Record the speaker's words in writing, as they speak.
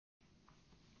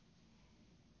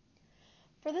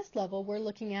For this level, we're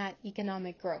looking at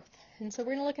economic growth. And so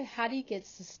we're going to look at how do you get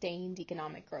sustained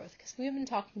economic growth, because we've been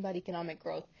talking about economic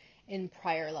growth in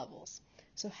prior levels.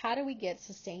 So how do we get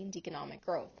sustained economic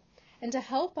growth? And to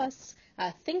help us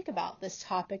think about this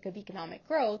topic of economic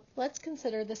growth, let's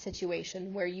consider the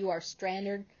situation where you are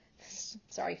stranded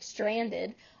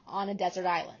on a desert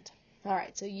island. All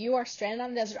right, so you are stranded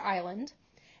on a desert island,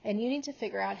 and you need to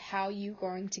figure out how you're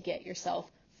going to get yourself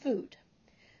food.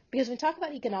 Because when we talk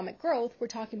about economic growth, we're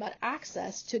talking about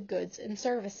access to goods and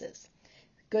services.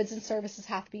 Goods and services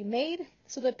have to be made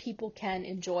so that people can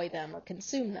enjoy them or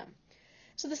consume them.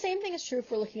 So the same thing is true if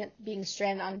we're looking at being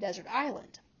stranded on a desert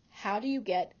island. How do you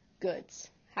get goods?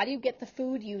 How do you get the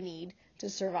food you need to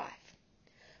survive?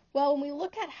 Well, when we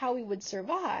look at how we would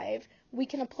survive, we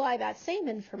can apply that same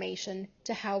information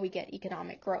to how we get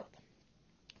economic growth.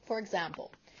 For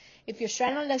example, if you're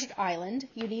stranded on a desert island,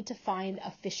 you need to find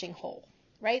a fishing hole,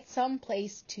 right? Some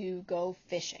place to go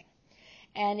fishing.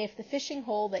 And if the fishing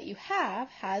hole that you have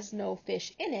has no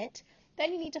fish in it,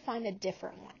 then you need to find a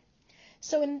different one.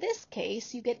 So in this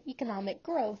case, you get economic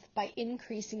growth by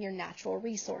increasing your natural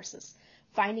resources,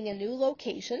 finding a new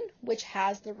location which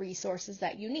has the resources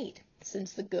that you need.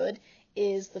 Since the good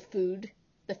is the food,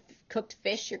 the cooked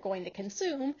fish you're going to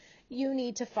consume, you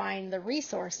need to find the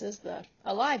resources, the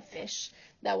alive fish,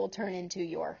 that will turn into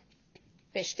your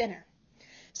fish dinner.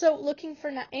 So looking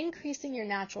for increasing your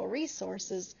natural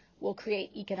resources will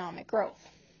create economic growth.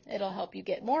 It'll help you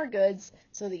get more goods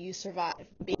so that you survive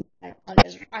being on a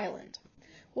desert island.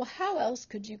 Well, how else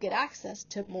could you get access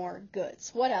to more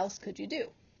goods? What else could you do?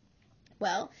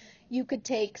 Well, you could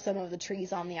take some of the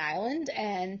trees on the island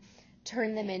and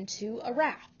turn them into a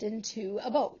raft, into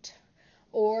a boat.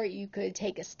 Or you could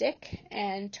take a stick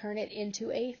and turn it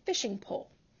into a fishing pole.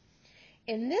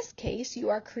 In this case, you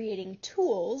are creating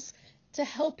tools to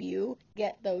help you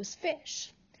get those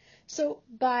fish. So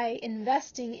by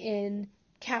investing in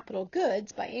capital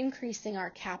goods, by increasing our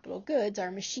capital goods,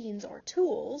 our machines or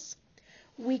tools,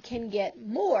 we can get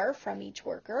more from each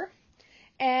worker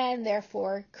and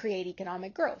therefore create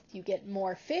economic growth. You get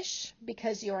more fish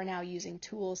because you are now using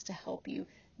tools to help you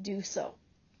do so.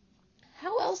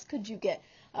 How else could you get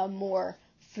more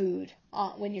food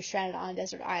when you're stranded on a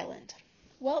desert island?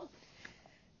 Well,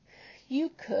 you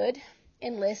could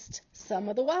enlist some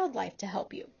of the wildlife to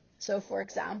help you. So for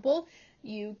example,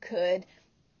 you could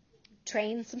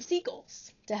train some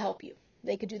seagulls to help you.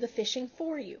 They could do the fishing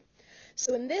for you.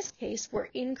 So in this case, we're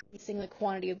increasing the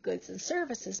quantity of goods and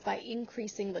services by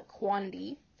increasing the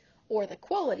quantity or the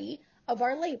quality of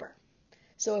our labor.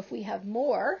 So if we have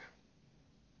more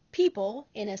people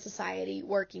in a society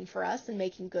working for us and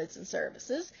making goods and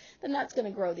services, then that's going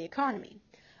to grow the economy.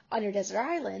 On your desert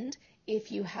island,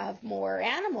 if you have more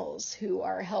animals who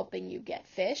are helping you get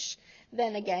fish,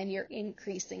 then again, you're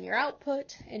increasing your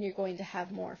output and you're going to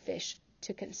have more fish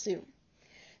to consume.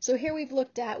 So here we've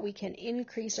looked at we can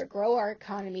increase or grow our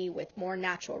economy with more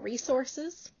natural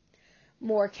resources,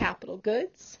 more capital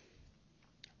goods.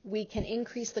 We can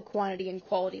increase the quantity and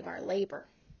quality of our labor.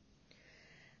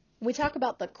 When we talk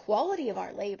about the quality of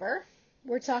our labor,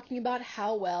 we're talking about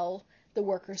how well the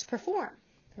workers perform,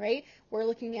 right? We're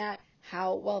looking at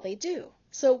how well they do.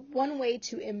 So one way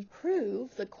to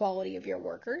improve the quality of your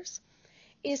workers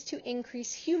is to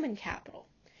increase human capital.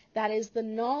 That is the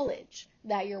knowledge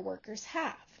that your workers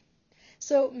have.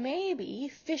 So maybe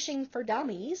fishing for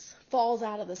dummies falls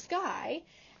out of the sky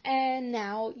and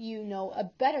now you know a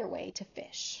better way to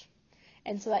fish.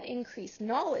 And so that increased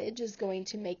knowledge is going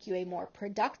to make you a more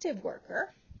productive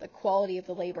worker. The quality of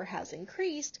the labor has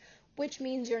increased, which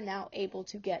means you're now able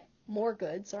to get more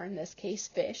goods, or in this case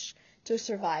fish, to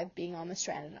survive being on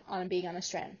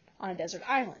a desert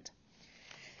island.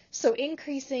 So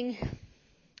increasing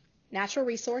natural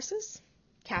resources,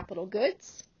 capital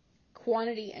goods,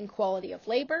 quantity and quality of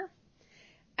labor,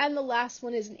 and the last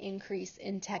one is an increase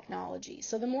in technology.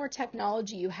 So the more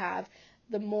technology you have,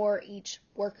 the more each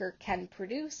worker can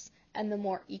produce and the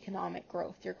more economic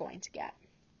growth you're going to get.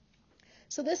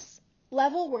 So this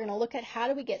level, we're going to look at how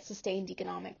do we get sustained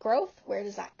economic growth? Where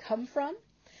does that come from?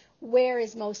 Where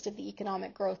is most of the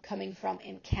economic growth coming from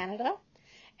in Canada?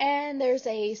 And there's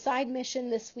a side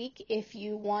mission this week if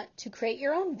you want to create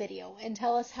your own video and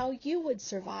tell us how you would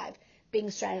survive being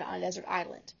stranded on a desert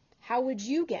island. How would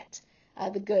you get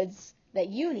the goods that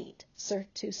you need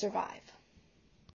to survive?